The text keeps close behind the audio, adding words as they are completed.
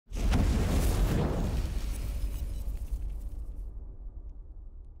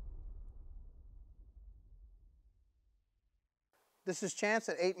This is Chance,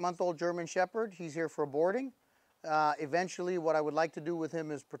 an 8-month-old German Shepherd. He's here for boarding. Eventually, what I would like to do with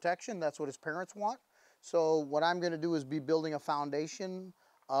him is protection. That's what his parents want. So what I'm going to do is be building a foundation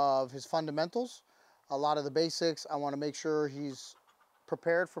of his fundamentals. A lot of the basics. I want to make sure he's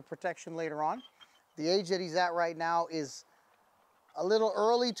prepared for protection later on. The age that he's at right now is a little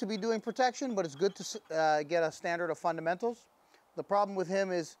early to be doing protection, but it's good to get a standard of fundamentals. The problem with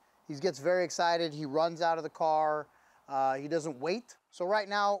him is he gets very excited. He runs out of the car. He doesn't wait. So right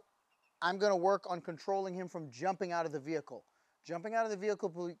now, I'm going to work on controlling him from jumping out of the vehicle. Jumping out of the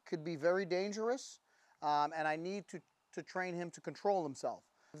vehicle could be very dangerous, and I need to train him to control himself.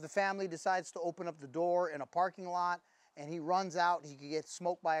 If the family decides to open up the door in a parking lot and he runs out, he could get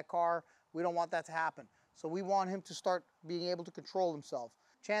smoked by a car. We don't want that to happen. So we want him to start being able to control himself.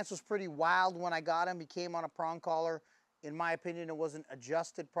 Chance was pretty wild when I got him. He came on a prong collar. In my opinion, it wasn't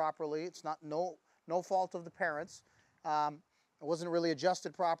adjusted properly. It's not no fault of the parents. It wasn't really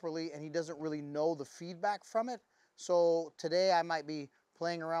adjusted properly, and he doesn't really know the feedback from it. So today I might be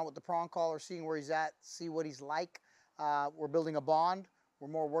playing around with the prong collar, seeing where he's at, see what he's like. We're building a bond. We're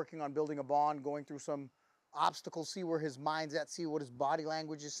more working on building a bond, going through some obstacles, see where his mind's at, see what his body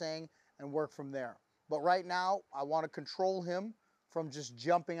language is saying, and work from there. But right now, I want to control him from just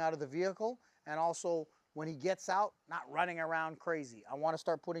jumping out of the vehicle, and also when he gets out, not running around crazy. I want to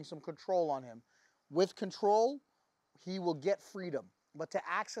start putting some control on him. With control, he will get freedom. But to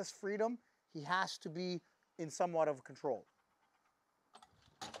access freedom, he has to be in somewhat of control.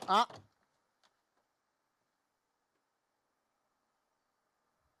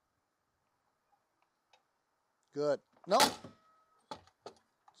 Good. No.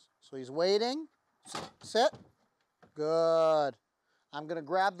 So he's waiting. Sit. Good. I'm going to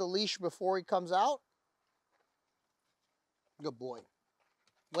grab the leash before he comes out. Good boy.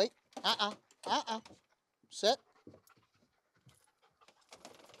 Wait. Sit.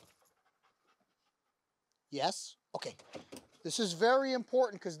 Yes. Okay. This is very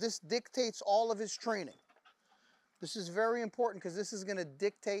important because this dictates all of his training. This is very important because this is going to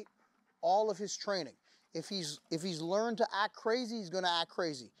dictate all of his training. If he's learned to act crazy, he's going to act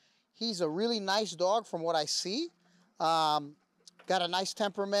crazy. He's a really nice dog from what I see. Got a nice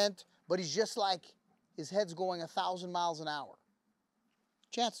temperament, but he's just like his head's going 1,000 miles an hour.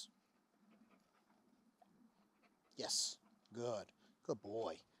 Chance. Yes. Good. Good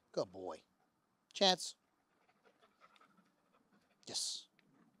boy. Good boy. Chance. Yes.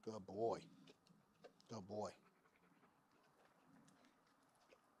 Good boy. Good boy.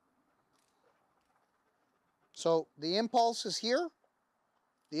 So the impulse is here.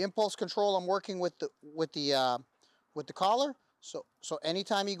 The impulse control, I'm working with the collar. So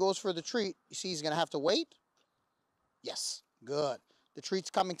anytime he goes for the treat, you see he's going to have to wait. Yes, good. The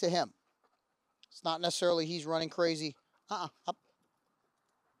treat's coming to him. It's not necessarily he's running crazy. Up.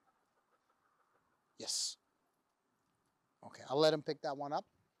 Yes. Okay, I'll let him pick that one up.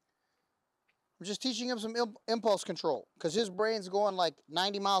 I'm just teaching him some impulse control because his brain's going like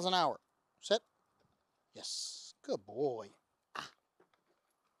 90 miles an hour. Sit. Yes, good boy.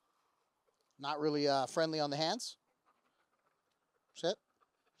 Not really friendly on the hands. Sit,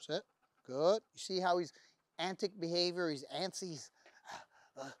 sit, good. You see how he's antic behavior, he's antsy.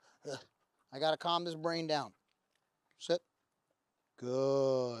 I got to calm this brain down. Sit.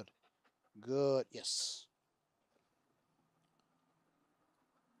 Good, good, yes.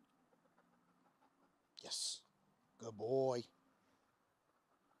 Yes, good boy.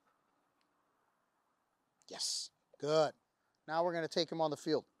 Yes, good. Now we're going to take him on the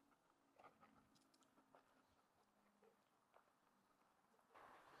field.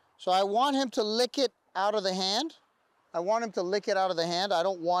 So I want him to lick it out of the hand. I want him to lick it out of the hand. I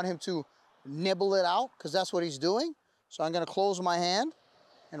don't want him to nibble it out because that's what he's doing. So I'm going to close my hand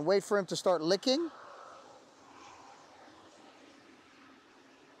and wait for him to start licking.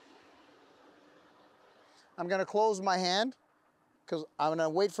 I'm going to close my hand because I'm going to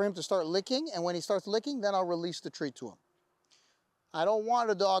wait for him to start licking, and when he starts licking, then I'll release the treat to him. I don't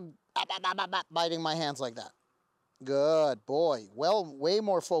want a dog biting my hands like that. Good boy. Well, way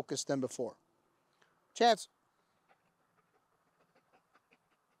more focused than before. Chance.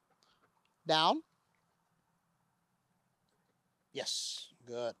 Down. Yes,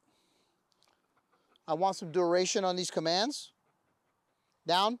 good. I want some duration on these commands.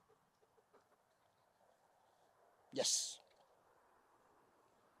 Down. Yes.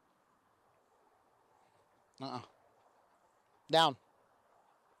 Down.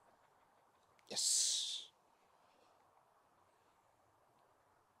 Yes.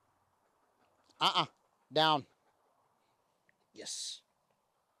 Down. Yes.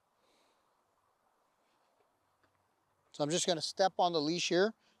 So I'm just going to step on the leash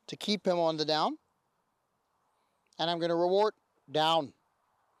here to keep him on the down. And I'm going to reward down.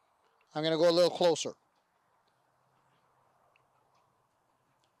 I'm going to go a little closer.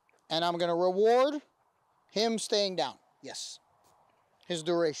 And I'm going to reward him staying down. Yes. His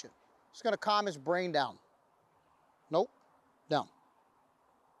duration. It's going to calm his brain down. Nope. Down.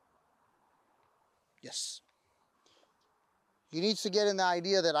 Yes. He needs to get in the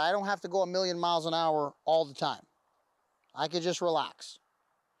idea that I don't have to go 1,000,000 miles an hour all the time. I could just relax.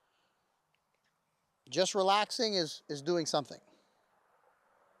 Just relaxing is doing something.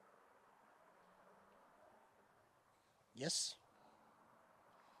 Yes.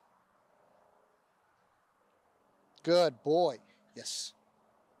 Good boy. Yes.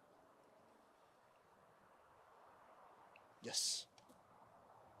 Yes.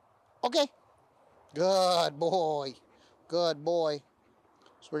 Okay. Good boy. Good boy.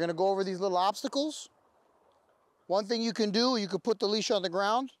 So we're going to go over these little obstacles. One thing you can do, you could put the leash on the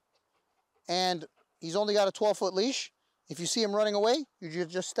ground, and he's only got a 12-foot leash. If you see him running away, you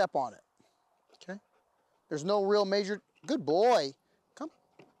just step on it. Okay? There's no real major... Good boy. Come.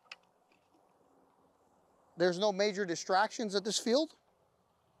 There's no major distractions at this field.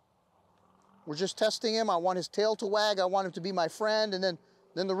 We're just testing him. I want his tail to wag. I want him to be my friend, and then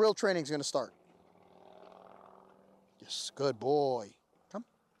the real training's going to start. Yes, good boy. Come.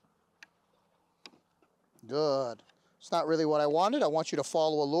 Good. It's not really what I wanted. I want you to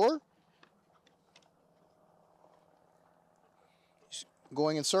follow a lure. He's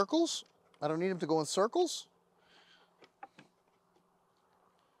going in circles. I don't need him to go in circles.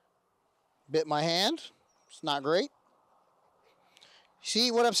 Bit my hand. It's not great. See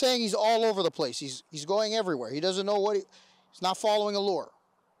what I'm saying? He's all over the place. He's going everywhere. He doesn't know what he's not following a lure.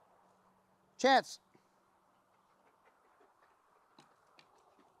 Chance.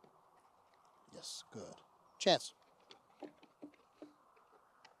 Yes, good. Chance.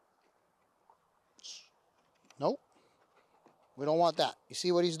 Nope. We don't want that. You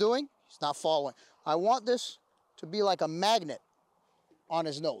see what he's doing? He's not following. I want this to be like a magnet on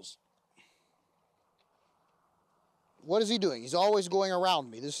his nose. What is he doing? He's always going around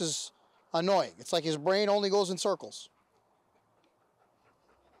me. This is annoying. It's like his brain only goes in circles.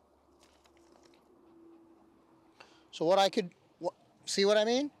 So what I could, see what I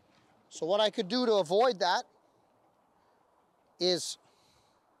mean? So what I could do to avoid that is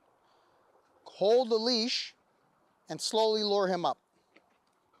hold the leash and slowly lure him up.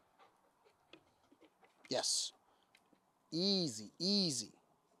 Yes. Easy, easy.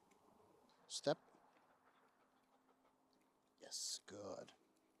 Step. Yes, good.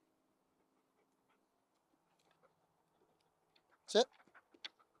 Sit.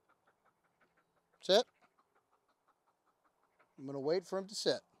 Sit. I'm going to wait for him to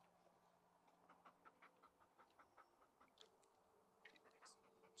sit.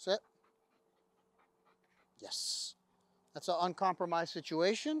 Sit. Yes. That's an uncompromised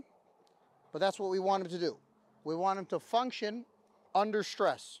situation, but that's what we want him to do. We want him to function under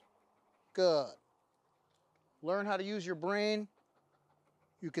stress. Good. Learn how to use your brain.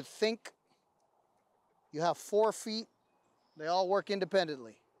 You could think. You have 4 feet. They all work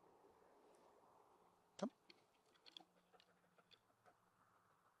independently. Come.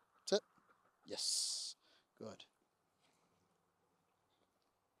 Sit. Yes. Good.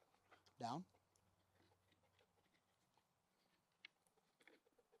 Down.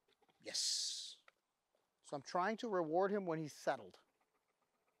 Yes. So I'm trying to reward him when he's settled.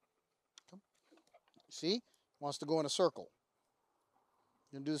 Come. See? He wants to go in a circle.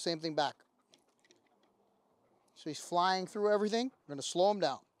 You're going to do the same thing back. So he's flying through everything. We're going to slow him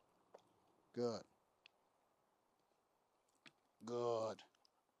down. Good. Good.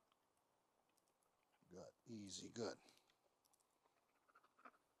 Good. Easy. Good.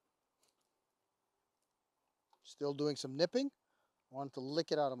 Still doing some nipping. I want him to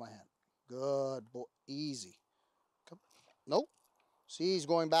lick it out of my hand. Good boy. Easy. Come. Nope. See, he's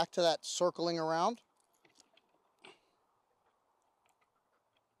going back to that circling around.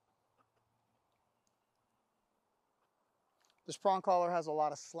 This prong collar has a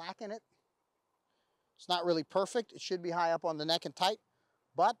lot of slack in it. It's not really perfect. It should be high up on the neck and tight,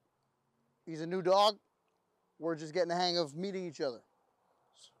 but he's a new dog. We're just getting the hang of meeting each other.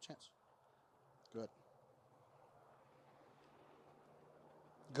 Chance. Good.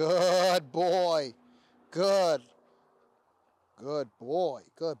 Good boy. Good. Good boy.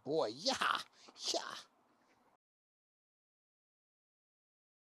 Good boy. Yeah. Yeah.